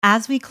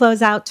As we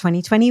close out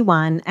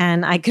 2021,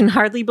 and I can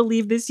hardly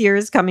believe this year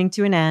is coming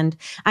to an end,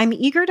 I'm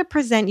eager to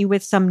present you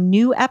with some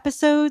new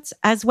episodes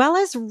as well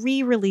as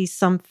re-release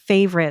some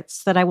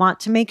favorites that I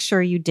want to make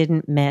sure you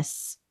didn't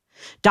miss.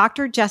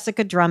 Dr.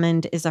 Jessica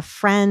Drummond is a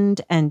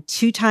friend and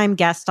two-time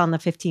guest on the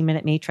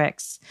 15-Minute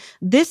Matrix.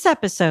 This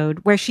episode,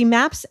 where she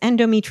maps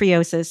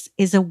endometriosis,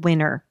 is a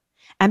winner.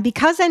 And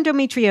because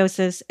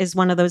endometriosis is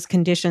one of those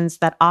conditions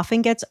that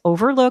often gets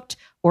overlooked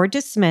or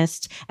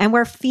dismissed, and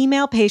where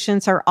female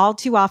patients are all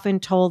too often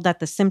told that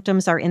the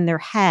symptoms are in their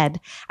head,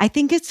 I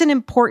think it's an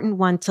important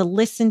one to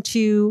listen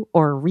to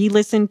or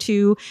re-listen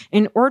to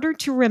in order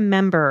to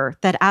remember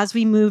that as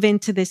we move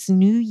into this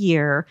new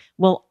year,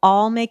 we'll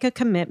all make a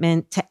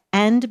commitment to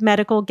end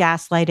medical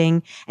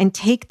gaslighting and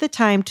take the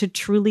time to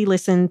truly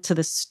listen to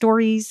the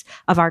stories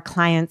of our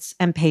clients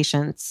and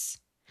patients.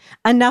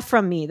 Enough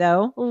from me,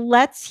 though.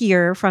 Let's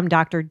hear from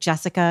Dr.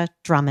 Jessica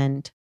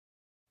Drummond.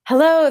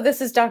 Hello,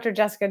 this is Dr.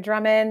 Jessica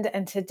Drummond,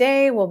 and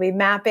today we'll be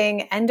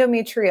mapping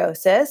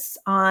endometriosis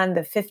on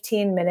the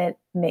 15-Minute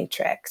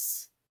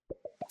Matrix.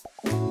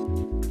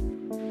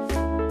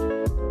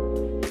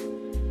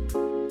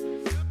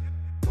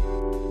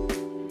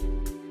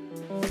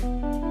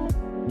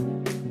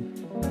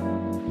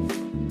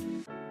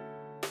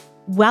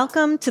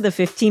 Welcome to the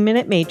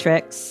 15-Minute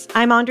Matrix.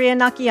 I'm Andrea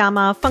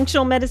Nakayama,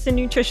 functional medicine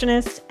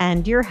nutritionist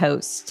and your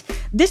host.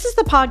 This is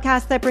the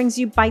podcast that brings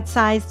you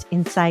bite-sized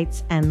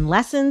insights and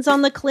lessons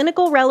on the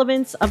clinical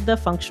relevance of the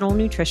functional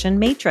nutrition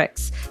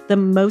matrix, the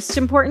most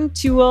important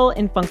tool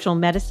in functional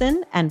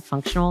medicine and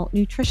functional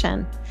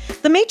nutrition.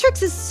 The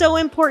matrix is so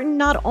important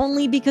not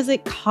only because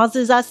it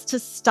causes us to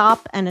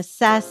stop and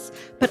assess,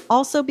 but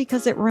also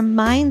because it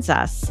reminds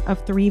us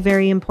of three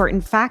very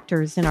important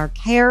factors in our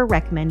care,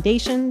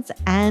 recommendations,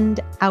 and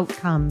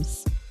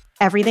outcomes.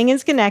 Everything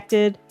is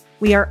connected,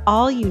 we are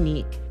all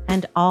unique,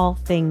 and all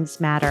things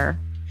matter.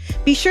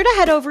 Be sure to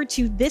head over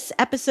to this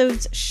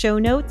episode's show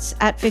notes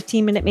at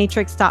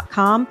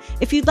 15minutematrix.com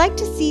if you'd like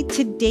to see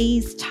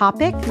today's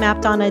topic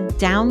mapped on a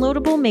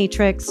downloadable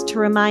matrix to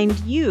remind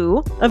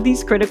you of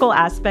these critical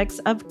aspects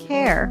of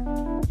care.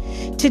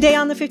 Today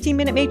on the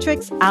 15-Minute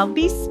Matrix, I'll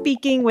be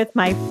speaking with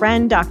my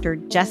friend, Dr.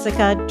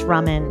 Jessica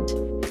Drummond.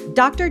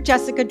 Dr.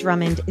 Jessica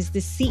Drummond is the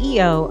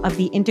CEO of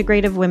the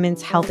Integrative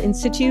Women's Health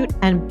Institute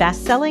and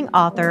best-selling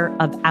author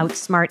of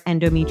Outsmart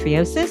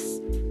Endometriosis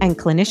and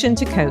Clinician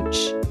to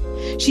Coach.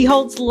 She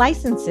holds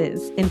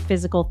licenses in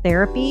physical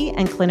therapy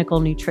and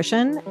clinical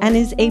nutrition and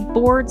is a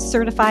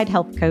board-certified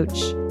health coach.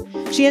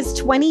 She has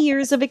 20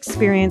 years of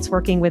experience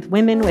working with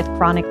women with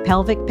chronic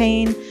pelvic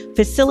pain,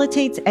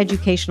 facilitates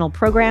educational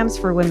programs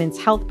for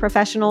women's health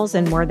professionals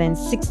in more than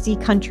 60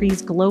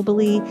 countries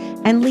globally,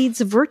 and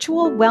leads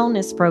virtual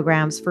wellness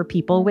programs for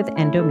people with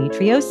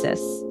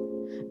endometriosis.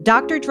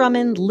 Dr.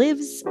 Drummond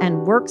lives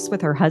and works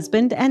with her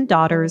husband and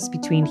daughters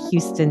between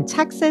Houston,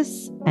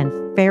 Texas, and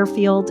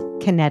Fairfield,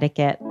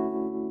 Connecticut.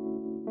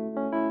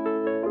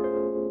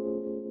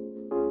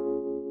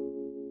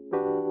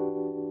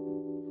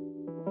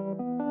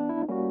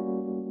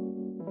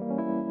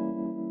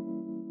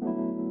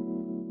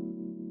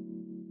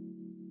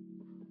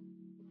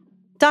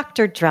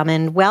 Dr.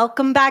 Drummond,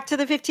 welcome back to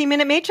the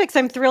 15-Minute Matrix.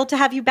 I'm thrilled to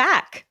have you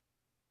back.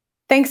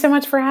 Thanks so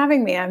much for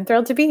having me. I'm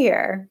thrilled to be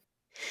here.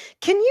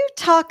 Can you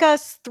talk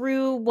us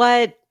through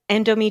what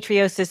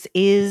endometriosis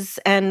is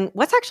and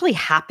what's actually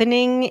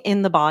happening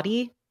in the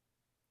body?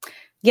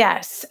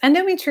 Yes,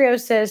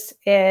 endometriosis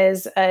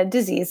is a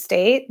disease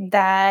state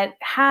that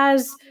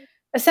has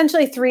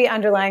essentially three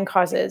underlying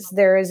causes.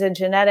 There is a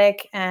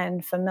genetic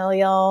and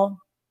familial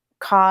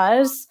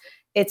cause.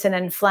 It's an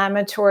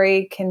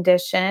inflammatory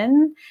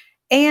condition.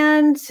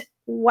 And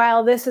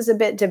while this is a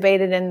bit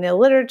debated in the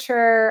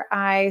literature,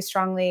 I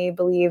strongly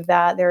believe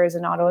that there is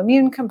an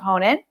autoimmune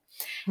component.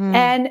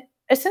 And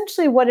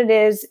essentially what it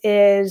is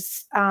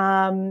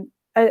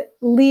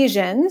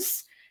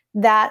lesions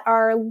that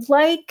are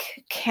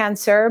like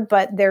cancer,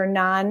 but they're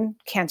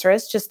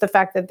non-cancerous, just the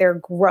fact that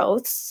they're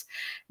growths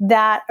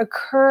that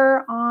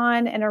occur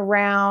on and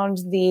around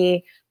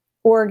the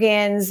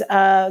organs,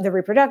 the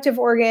reproductive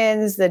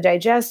organs, the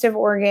digestive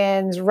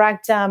organs,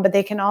 rectum, but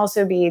they can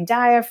also be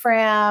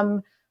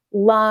diaphragm,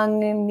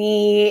 lung,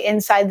 knee,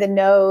 inside the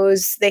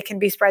nose. They can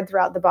be spread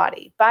throughout the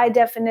body. By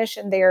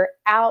definition, they are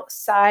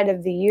outside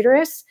of the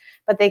uterus,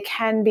 but they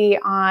can be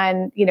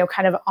on,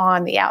 kind of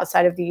on the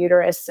outside of the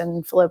uterus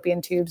and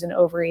fallopian tubes and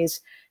ovaries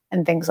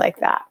and things like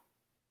that.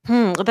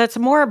 That's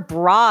more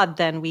broad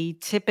than we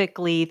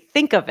typically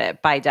think of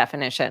it by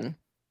definition.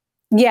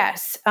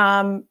 Yes.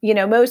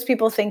 Most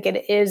people think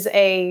it is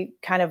a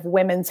kind of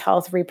women's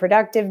health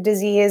reproductive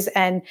disease,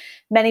 and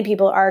many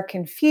people are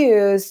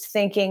confused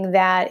thinking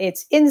that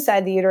it's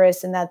inside the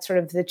uterus and that's sort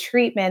of the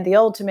treatment, the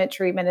ultimate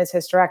treatment is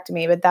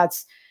hysterectomy, but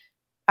that's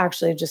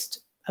actually just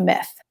a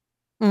myth.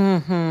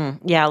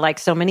 Mm-hmm. Yeah, like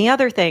so many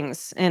other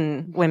things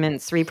in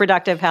women's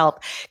reproductive health.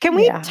 Can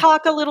we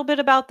talk a little bit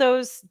about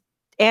those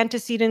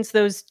antecedents,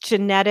 those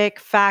genetic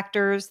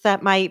factors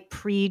that might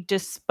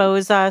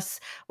predispose us?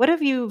 What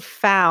have you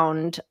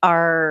found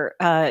are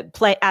at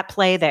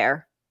play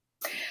there?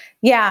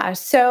 Yeah.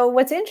 So,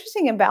 what's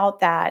interesting about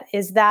that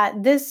is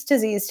that this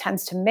disease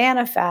tends to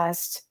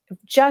manifest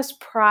just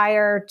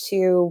prior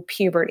to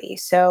puberty.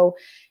 So,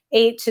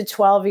 8 to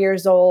 12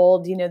 years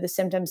old, the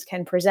symptoms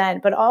can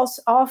present, but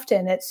also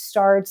often it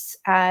starts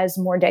as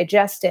more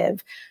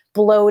digestive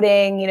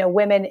bloating.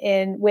 Women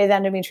in with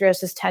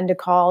endometriosis tend to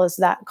call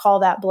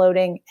that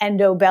bloating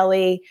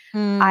endobelly.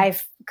 Mm.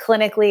 I've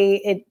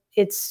clinically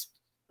it's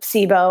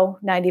SIBO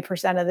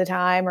 90% of the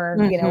time, or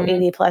Mhm.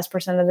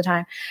 80+% of the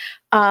time.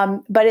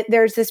 But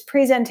there's this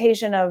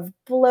presentation of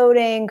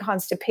bloating,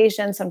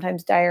 constipation,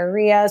 sometimes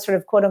diarrhea, sort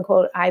of quote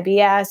unquote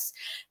IBS,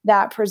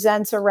 that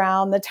presents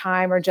around the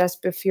time or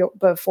just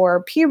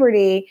before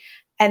puberty.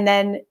 And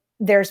then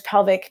there's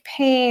pelvic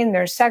pain,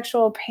 there's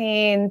sexual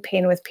pain,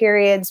 pain with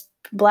periods,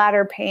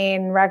 bladder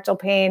pain, rectal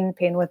pain,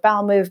 pain with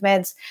bowel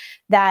movements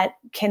that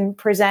can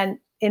present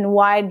in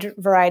wide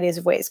varieties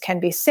of ways, can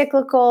be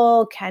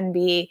cyclical, can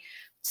be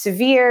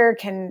severe,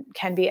 can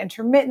be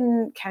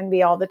intermittent, can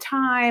be all the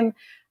time,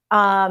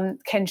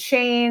 can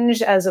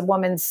change as a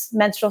woman's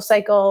menstrual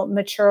cycle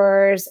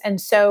matures.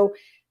 And so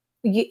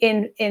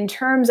in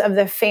terms of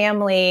the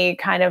family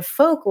kind of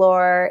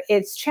folklore,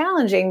 it's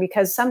challenging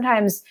because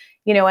sometimes,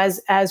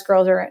 as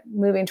girls are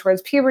moving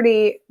towards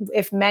puberty,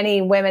 if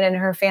many women in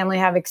her family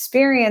have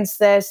experienced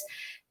this,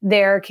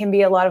 there can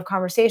be a lot of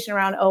conversation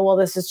around, oh, well,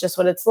 this is just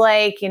what it's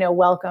like,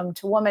 welcome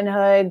to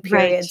womanhood,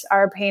 Right. periods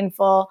are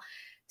painful.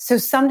 So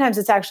sometimes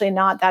it's actually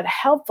not that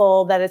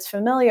helpful that it's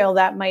familial.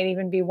 That might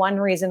even be one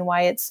reason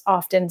why it's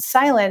often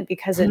silent,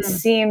 because it Mhm.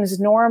 seems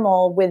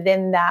normal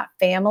within that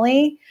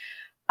family,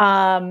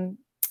 um,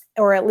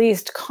 or at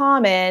least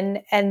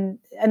common. And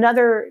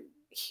another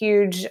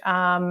huge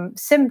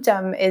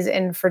symptom is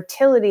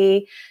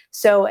infertility.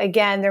 So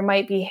again, there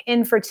might be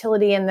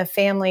infertility in the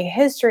family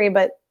history,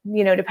 but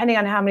depending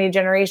on how many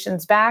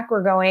generations back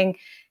we're going,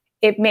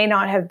 it may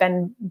not have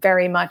been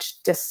very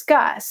much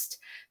discussed.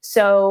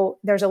 So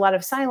there's a lot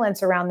of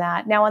silence around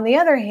that. Now, on the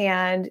other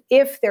hand,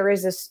 if there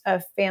is a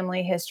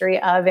family history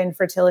of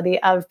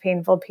infertility, of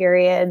painful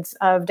periods,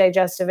 of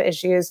digestive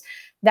issues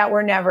that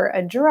were never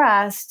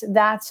addressed,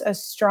 that's a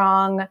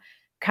strong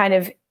kind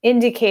of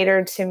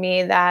indicator to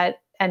me that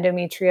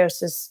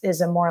endometriosis is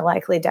a more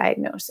likely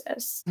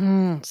diagnosis.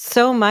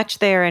 So much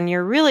there. And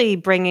you're really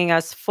bringing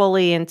us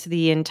fully into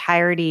the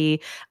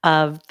entirety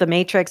of the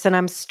matrix. And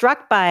I'm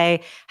struck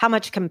by how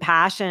much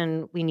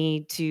compassion we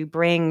need to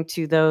bring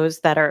to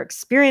those that are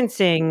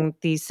experiencing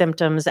these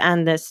symptoms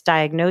and this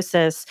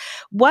diagnosis.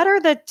 What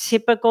are the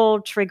typical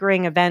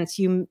triggering events?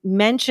 You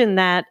mentioned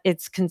that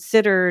it's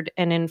considered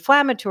an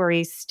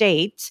inflammatory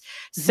state.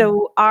 Mhm.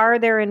 So, are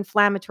there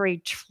inflammatory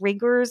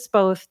triggers,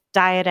 both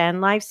diet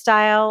and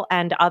lifestyle,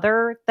 and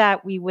other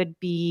that we would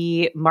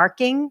be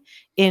marking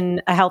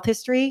in a health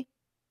history?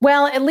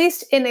 Well, at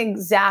least in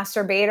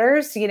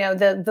exacerbators,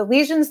 the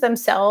lesions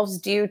themselves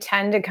do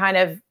tend to kind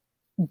of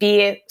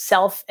be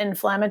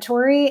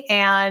self-inflammatory,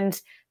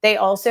 and they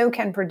also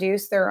can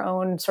produce their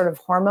own sort of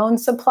hormone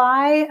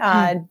supply.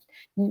 Hmm.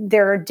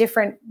 There are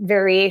different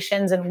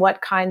variations in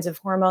what kinds of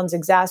hormones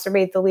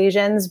exacerbate the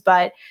lesions,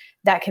 but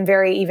that can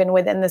vary even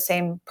within the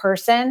same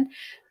person.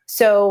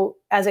 So,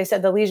 as I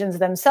said, the lesions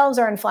themselves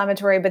are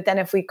inflammatory, but then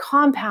if we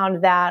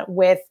compound that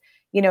with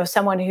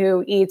someone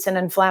who eats an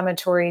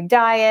inflammatory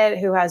diet,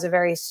 who has a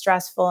very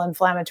stressful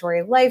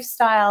inflammatory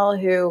lifestyle,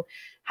 who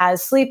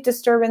has sleep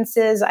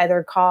disturbances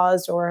either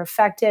caused or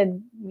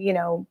affected,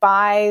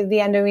 by the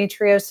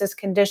endometriosis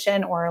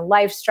condition, or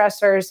life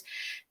stressors.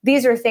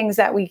 These are things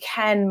that we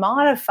can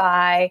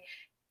modify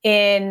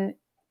in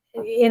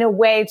in a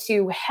way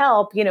to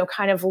help,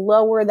 kind of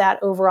lower that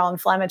overall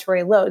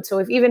inflammatory load.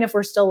 So even if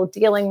we're still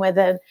dealing with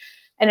an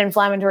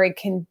inflammatory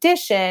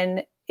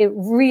condition, it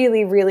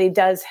really, really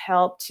does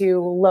help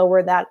to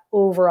lower that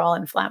overall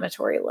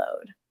inflammatory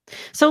load.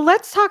 So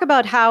let's talk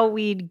about how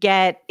we'd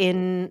get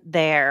in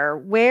there.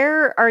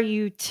 Where are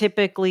you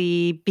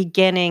typically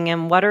beginning,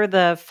 and what are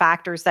the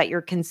factors that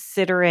you're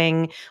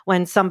considering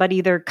when somebody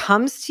either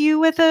comes to you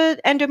with an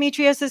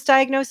endometriosis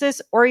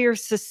diagnosis or you're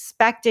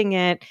suspecting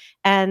it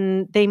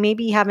and they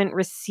maybe haven't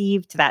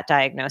received that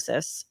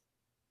diagnosis?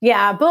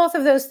 Yeah, both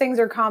of those things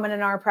are common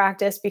in our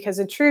practice, because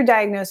a true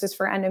diagnosis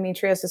for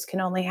endometriosis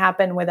can only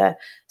happen with a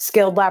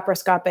skilled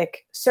laparoscopic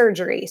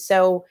surgery.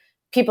 So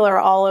people are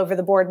all over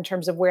the board in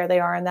terms of where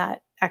they are in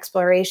that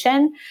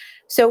exploration.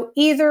 So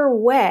either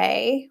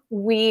way,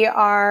 we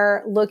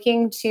are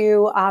looking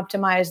to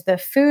optimize the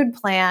food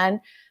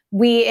plan.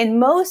 We, in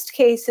most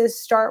cases,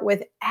 start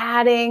with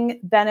adding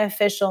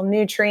beneficial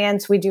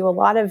nutrients. We do a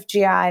lot of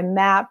GI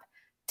map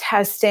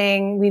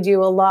testing. We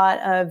do a lot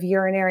of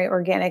urinary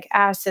organic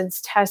acids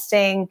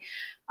testing.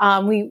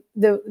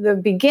 The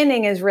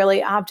beginning is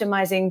really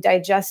optimizing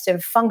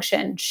digestive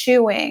function,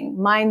 chewing,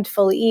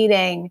 mindful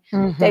eating,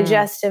 Mhm.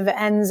 digestive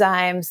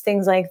enzymes,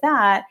 things like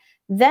that.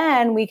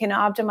 Then we can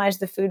optimize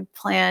the food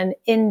plan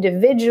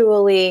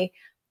individually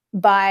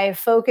by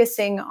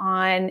focusing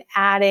on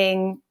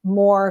adding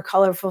more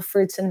colorful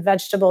fruits and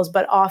vegetables,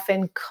 but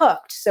often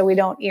cooked so we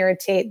don't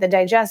irritate the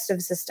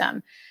digestive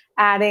system,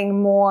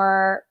 adding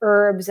more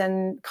herbs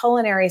and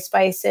culinary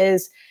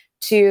spices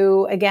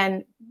to,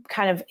 again,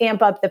 kind of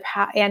amp up the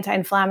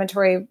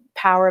anti-inflammatory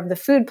power of the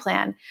food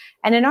plan.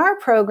 And in our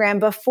program,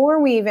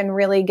 before we even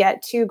really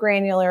get too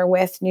granular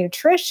with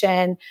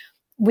nutrition,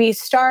 we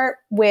start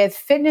with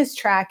fitness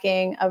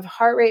tracking of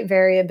heart rate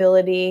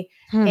variability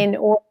in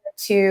order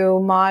to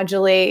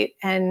modulate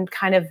and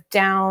kind of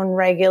down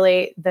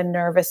regulate the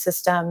nervous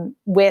system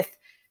with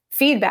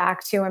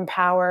feedback to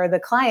empower the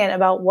client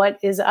about what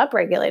is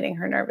upregulating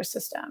her nervous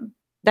system.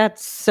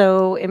 That's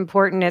so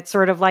important. It's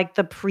sort of like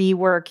the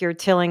pre-work. You're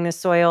tilling the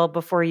soil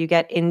before you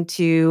get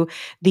into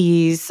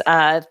these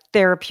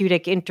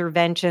therapeutic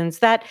interventions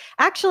that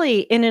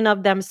actually, in and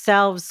of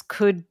themselves,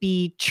 could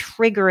be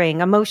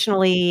triggering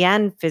emotionally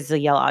and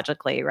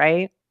physiologically,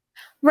 right?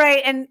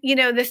 Right. And,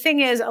 the thing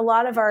is, a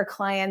lot of our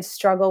clients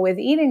struggle with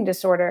eating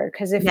disorder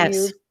because if Yes.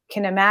 you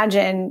can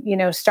imagine,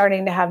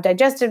 starting to have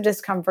digestive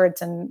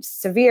discomforts and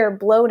severe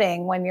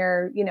bloating when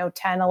you're,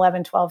 10,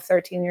 11, 12,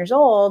 13 years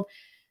old,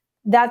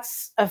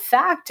 that's a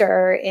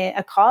factor,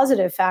 a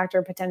causative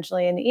factor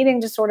potentially in eating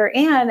disorder.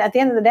 And at the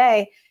end of the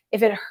day,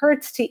 if it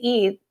hurts to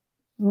eat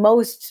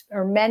most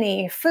or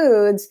many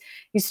foods,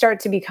 you start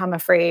to become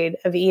afraid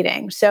of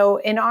eating. So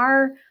in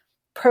our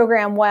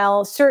program,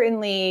 while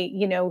certainly,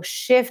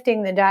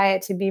 shifting the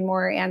diet to be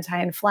more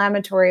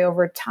anti-inflammatory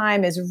over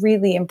time is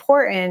really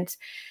important,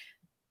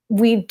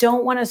 we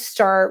don't want to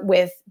start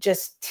with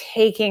just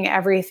taking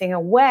everything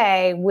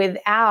away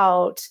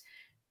without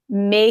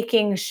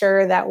making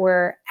sure that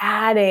we're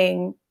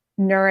adding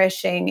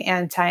nourishing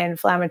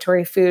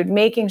anti-inflammatory food,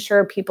 making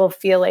sure people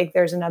feel like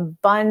there's an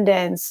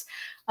abundance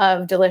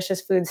of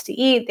delicious foods to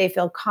eat. They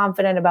feel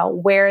confident about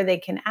where they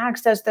can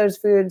access those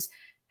foods,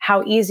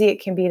 how easy it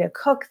can be to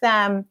cook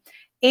them,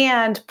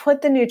 and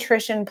put the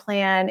nutrition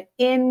plan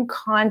in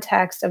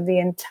context of the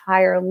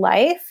entire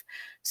life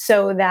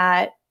so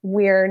that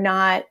we're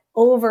not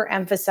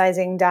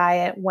overemphasizing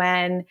diet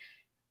when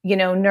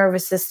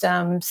nervous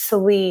system,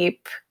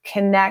 sleep,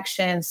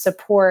 connection,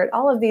 support,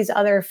 all of these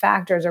other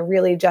factors are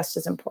really just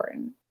as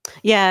important.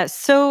 Yeah,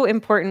 so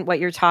important what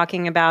you're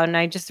talking about. And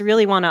I just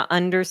really want to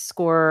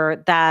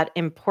underscore that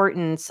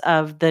importance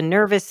of the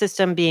nervous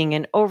system being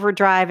in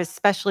overdrive,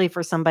 especially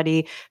for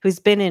somebody who's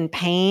been in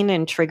pain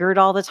and triggered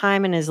all the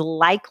time and is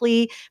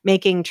likely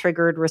making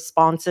triggered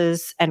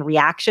responses and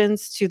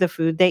reactions to the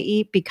food they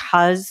eat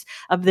because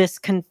of this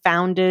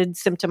confounded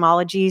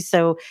symptomology.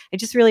 So I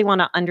just really want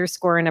to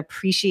underscore and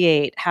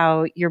appreciate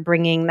how you're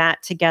bringing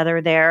that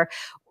together there.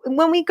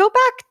 When we go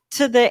back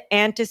to the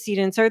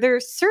antecedents, are there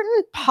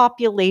certain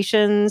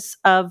populations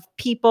of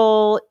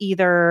people,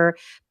 either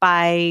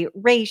by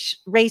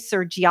race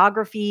or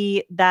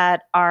geography,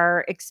 that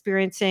are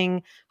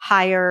experiencing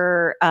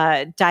higher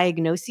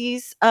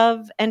diagnoses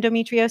of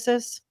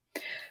endometriosis?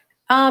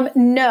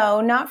 No,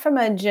 not from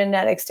a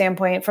genetic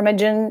standpoint. From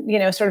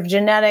a sort of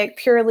genetic,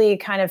 purely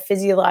kind of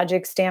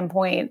physiologic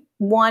standpoint,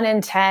 1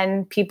 in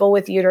 10 people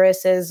with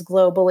uteruses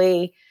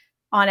globally,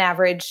 on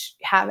average,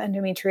 have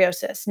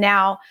endometriosis.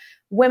 Now,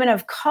 women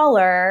of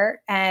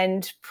color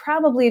and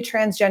probably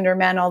transgender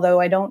men, although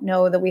I don't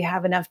know that we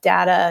have enough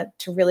data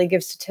to really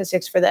give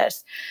statistics for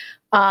this,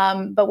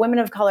 but women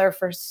of color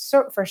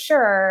for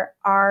sure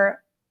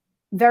are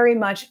very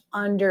much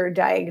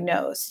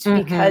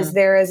underdiagnosed because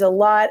there is a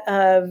lot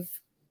of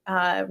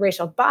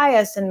racial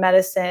bias in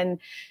medicine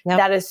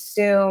that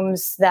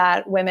assumes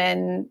that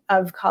women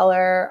of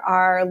color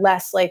are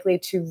less likely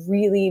to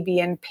really be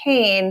in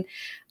pain.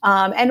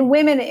 And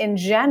women in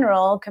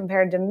general,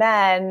 compared to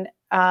men,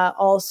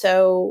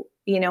 also,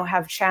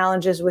 have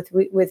challenges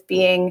with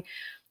being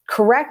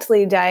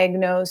correctly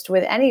diagnosed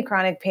with any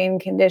chronic pain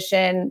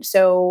condition.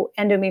 So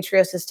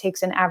endometriosis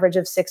takes an average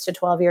of 6 to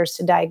 12 years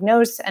to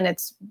diagnose, and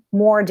it's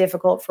more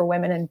difficult for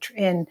women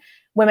in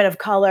women of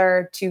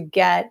color to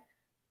get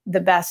the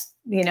best,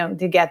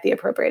 to get the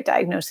appropriate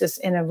diagnosis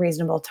in a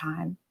reasonable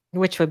time.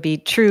 Which would be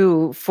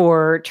true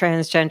for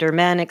transgender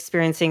men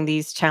experiencing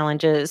these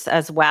challenges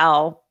as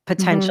well,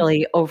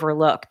 potentially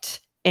overlooked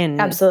in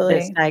this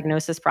Absolutely.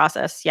 diagnosis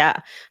process. Yeah,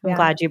 I'm Yeah.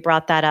 glad you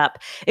brought that up.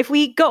 If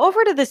we go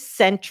over to the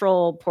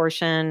central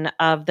portion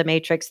of the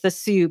matrix, the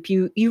soup,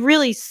 you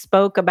really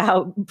spoke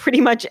about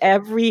pretty much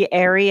every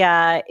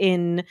area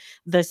in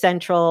the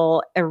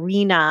central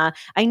arena.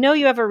 I know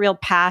you have a real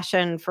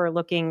passion for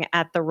looking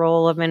at the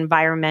role of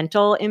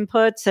environmental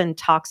inputs and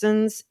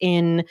toxins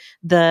in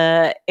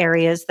the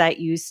areas that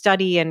you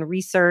study and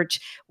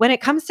research. When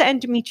it comes to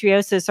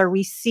endometriosis, are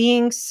we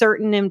seeing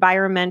certain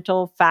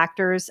environmental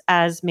factors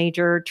as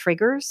major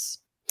triggers?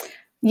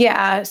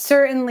 Yeah,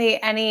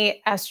 certainly any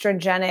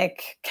estrogenic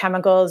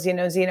chemicals,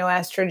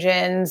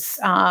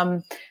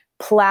 xenoestrogens,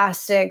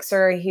 plastics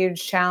are a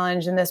huge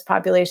challenge in this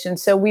population.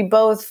 So we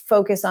both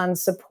focus on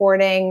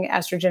supporting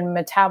estrogen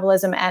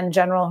metabolism and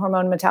general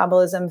hormone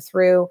metabolism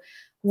through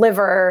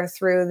liver,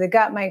 through the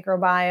gut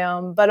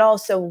microbiome, but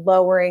also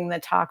lowering the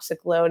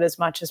toxic load as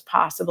much as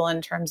possible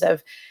in terms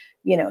of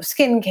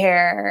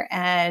skincare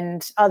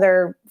and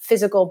other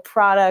physical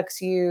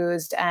products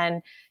used,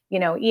 and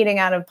eating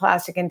out of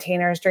plastic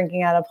containers,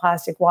 drinking out of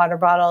plastic water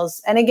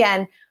bottles. And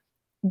again,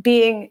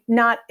 being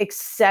not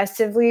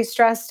excessively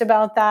stressed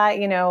about that.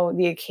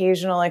 The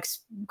occasional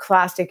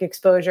classic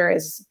exposure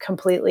is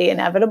completely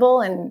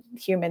inevitable in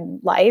human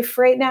life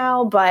right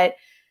now, but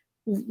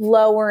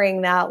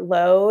lowering that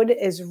load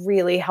is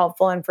really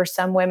helpful. And for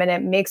some women,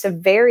 it makes a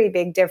very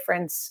big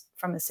difference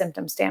from a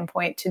symptom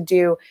standpoint to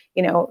do,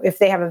 if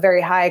they have a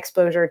very high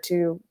exposure,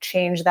 to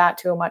change that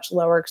to a much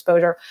lower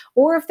exposure.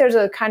 Or if there's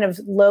a kind of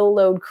low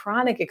load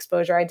chronic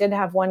exposure. I did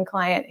have one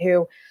client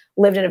who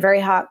lived in a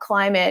very hot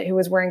climate, who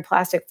was wearing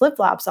plastic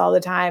flip-flops all the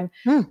time,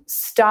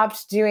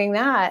 stopped doing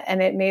that.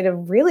 And it made a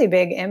really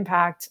big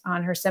impact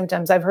on her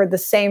symptoms. I've heard the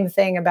same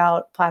thing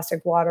about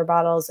plastic water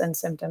bottles and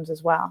symptoms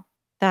as well.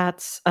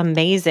 That's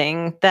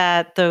amazing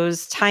that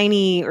those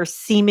tiny or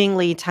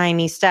seemingly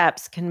tiny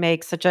steps can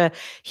make such a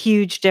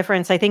huge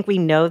difference. I think we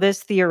know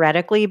this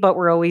theoretically, but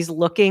we're always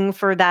looking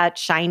for that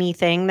shiny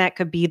thing that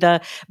could be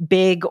the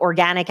big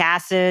organic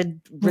acid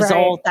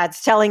result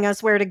that's telling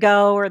us where to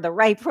go, or the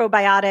right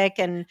probiotic.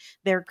 And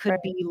there could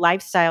be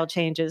lifestyle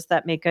changes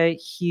that make a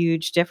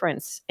huge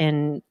difference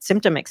in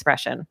symptom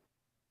expression.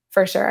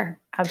 For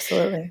sure.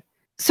 Absolutely.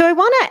 So I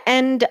want to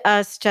end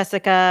us,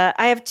 Jessica.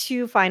 I have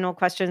two final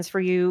questions for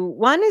you.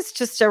 One is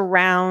just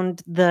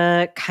around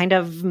the kind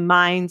of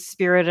mind,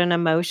 spirit, and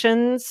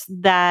emotions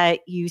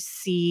that you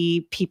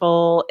see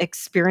people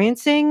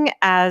experiencing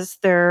as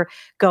they're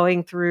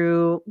going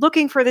through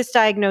looking for this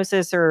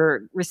diagnosis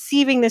or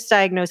receiving this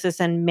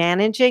diagnosis and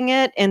managing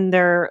it in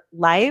their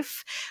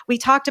life. We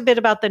talked a bit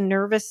about the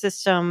nervous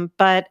system,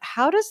 but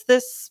how does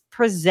this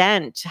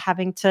present,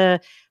 having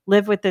to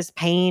live with this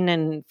pain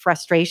and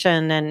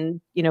frustration and,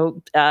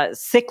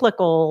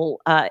 cyclical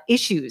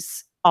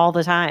issues all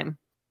the time?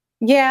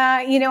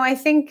 Yeah. I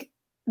think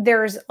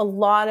there's a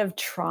lot of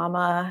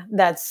trauma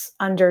that's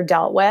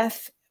underdealt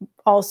with.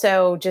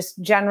 Also,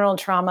 just general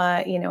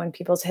trauma, in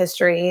people's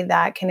history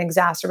that can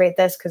exacerbate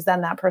this, because then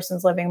that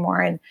person's living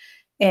more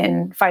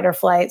in fight or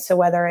flight. So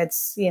whether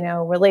it's,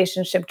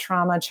 relationship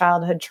trauma,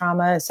 childhood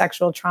trauma,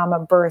 sexual trauma,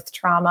 birth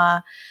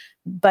trauma,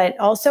 but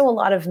also a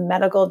lot of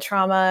medical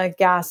trauma,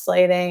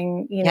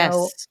 gaslighting,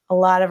 a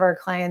lot of our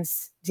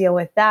clients deal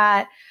with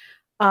that.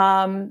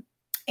 And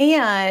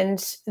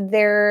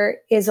there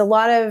is a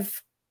lot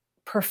of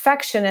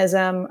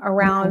perfectionism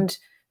around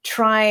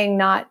trying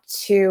not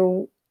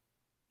to,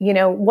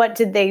 what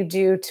did they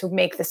do to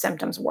make the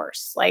symptoms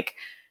worse? Like,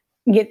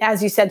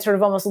 as you said, sort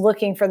of almost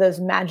looking for those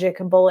magic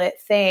bullet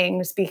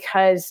things,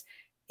 because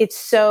it's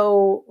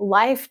so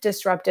life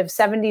disruptive.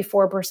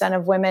 74%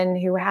 of women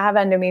who have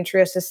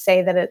endometriosis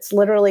say that it's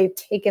literally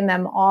taken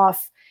them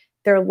off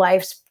their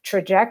life's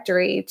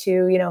trajectory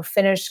to,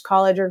 finish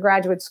college or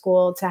graduate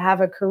school, to have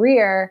a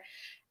career.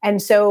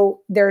 And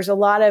so there's a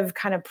lot of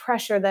kind of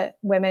pressure that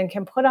women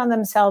can put on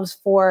themselves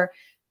for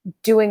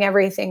doing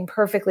everything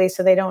perfectly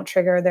so they don't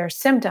trigger their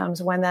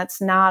symptoms, when that's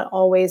not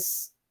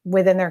always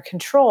within their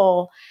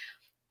control.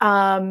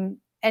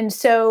 And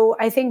so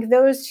I think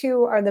those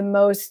two are the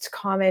most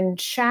common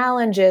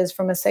challenges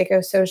from a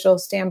psychosocial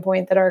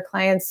standpoint that our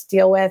clients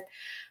deal with.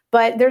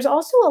 But there's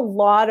also a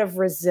lot of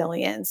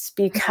resilience,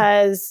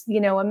 because,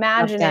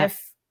 imagine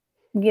if,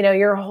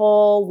 your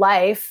whole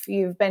life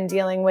you've been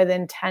dealing with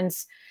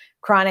intense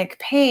chronic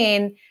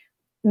pain.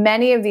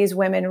 Many of these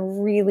women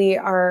really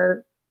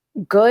are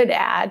good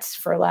at,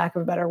 for lack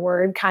of a better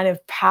word, kind of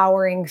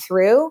powering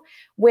through,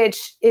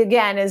 which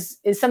again is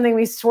something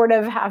we sort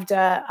of have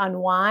to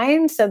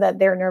unwind so that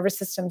their nervous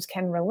systems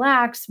can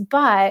relax.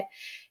 But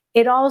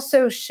it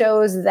also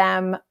shows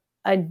them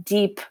a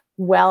deep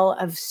well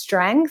of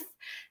strength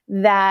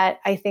that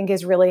I think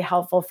is really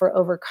helpful for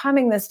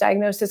overcoming this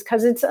diagnosis,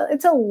 because it's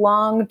a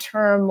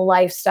long-term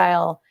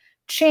lifestyle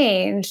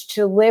change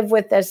to live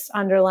with this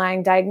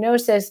underlying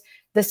diagnosis.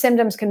 The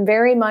symptoms can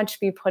very much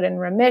be put in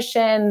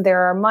remission.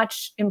 There are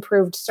much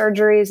improved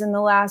surgeries in the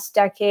last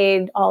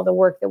decade, all the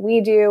work that we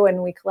do,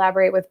 and we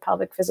collaborate with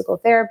pelvic physical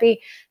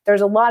therapy.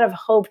 There's a lot of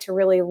hope to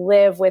really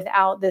live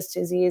without this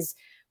disease,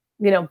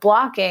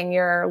 blocking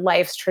your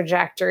life's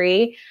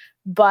trajectory.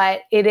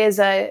 But it is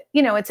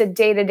it's a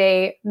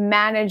day-to-day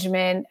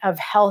management of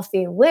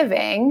healthy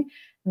living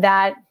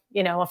that,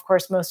 of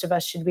course, most of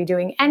us should be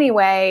doing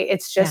anyway.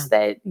 It's just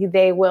that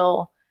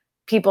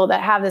people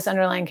that have this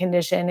underlying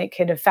condition, it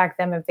could affect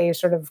them if they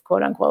sort of,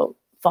 quote unquote,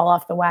 fall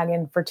off the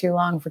wagon for too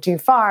long, for too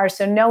far.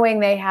 So knowing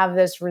they have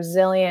this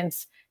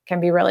resilience can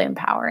be really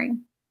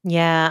empowering.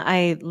 Yeah,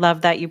 I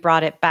love that you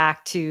brought it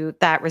back to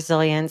that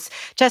resilience.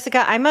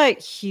 Jessica, I'm a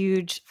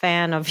huge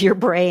fan of your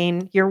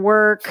brain, your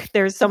work.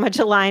 There's so much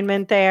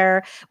alignment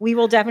there. We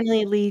will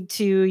definitely lead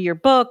to your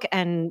book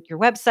and your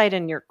website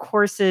and your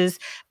courses.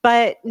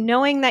 But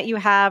knowing that you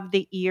have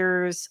the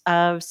ears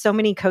of so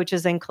many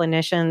coaches and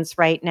clinicians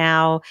right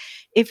now,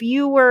 if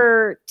you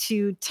were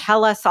to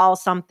tell us all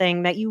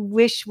something that you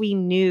wish we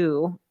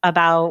knew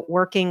about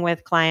working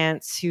with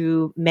clients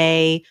who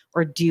may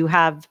or do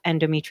have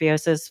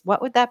endometriosis,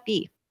 what would that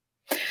be?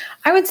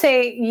 I would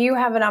say you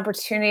have an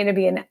opportunity to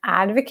be an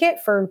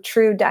advocate for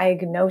true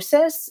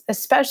diagnosis,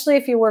 especially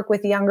if you work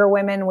with younger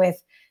women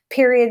with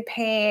period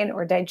pain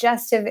or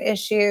digestive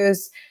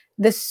issues.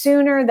 The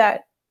sooner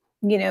that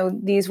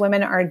these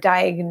women are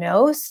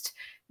diagnosed,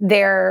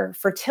 their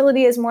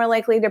fertility is more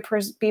likely to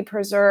be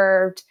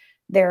preserved.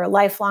 Their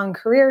lifelong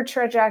career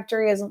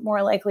trajectory is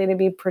more likely to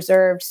be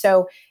preserved.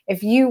 So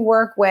if you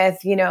work with,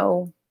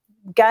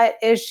 gut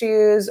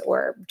issues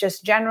or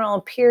just general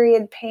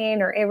period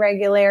pain or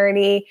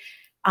irregularity,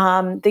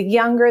 the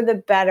younger the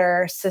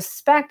better.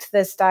 Suspect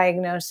this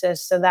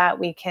diagnosis so that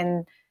we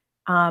can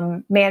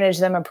manage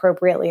them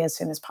appropriately as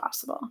soon as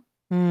possible.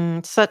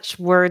 Such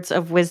words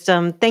of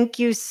wisdom. Thank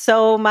you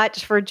so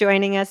much for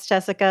joining us,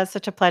 Jessica.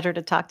 Such a pleasure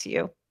to talk to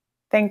you.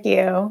 Thank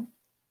you.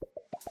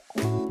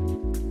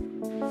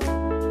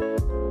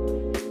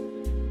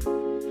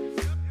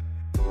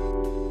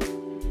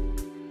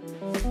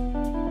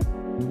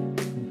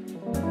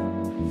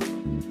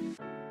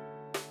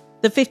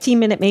 The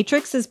 15-Minute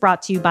Matrix is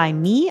brought to you by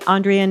me,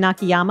 Andrea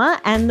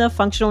Nakayama, and the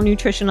Functional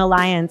Nutrition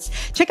Alliance.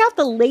 Check out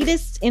the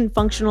latest in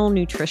functional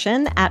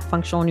nutrition at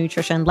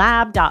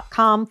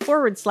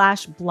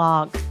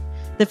functionalnutritionlab.com/blog.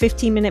 The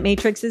 15-Minute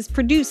Matrix is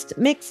produced,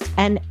 mixed,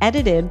 and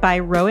edited by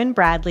Rowan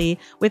Bradley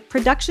with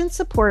production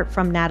support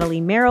from Natalie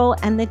Merrill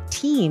and the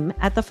team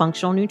at the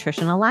Functional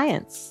Nutrition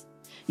Alliance.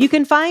 You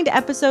can find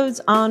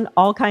episodes on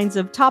all kinds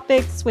of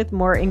topics with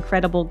more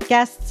incredible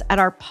guests at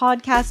our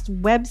podcast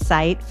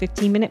website,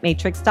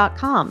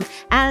 15minutematrix.com.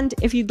 And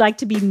if you'd like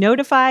to be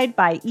notified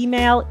by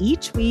email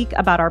each week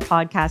about our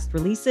podcast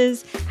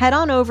releases, head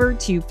on over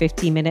to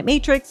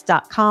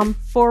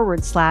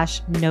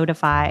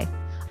 15minutematrix.com/notify.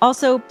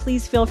 Also,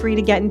 please feel free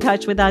to get in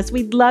touch with us.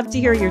 We'd love to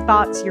hear your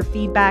thoughts, your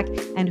feedback,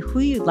 and who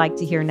you'd like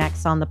to hear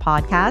next on the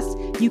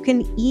podcast. You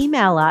can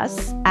email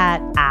us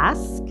at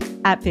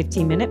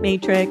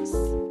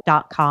ask@15minutematrix.com.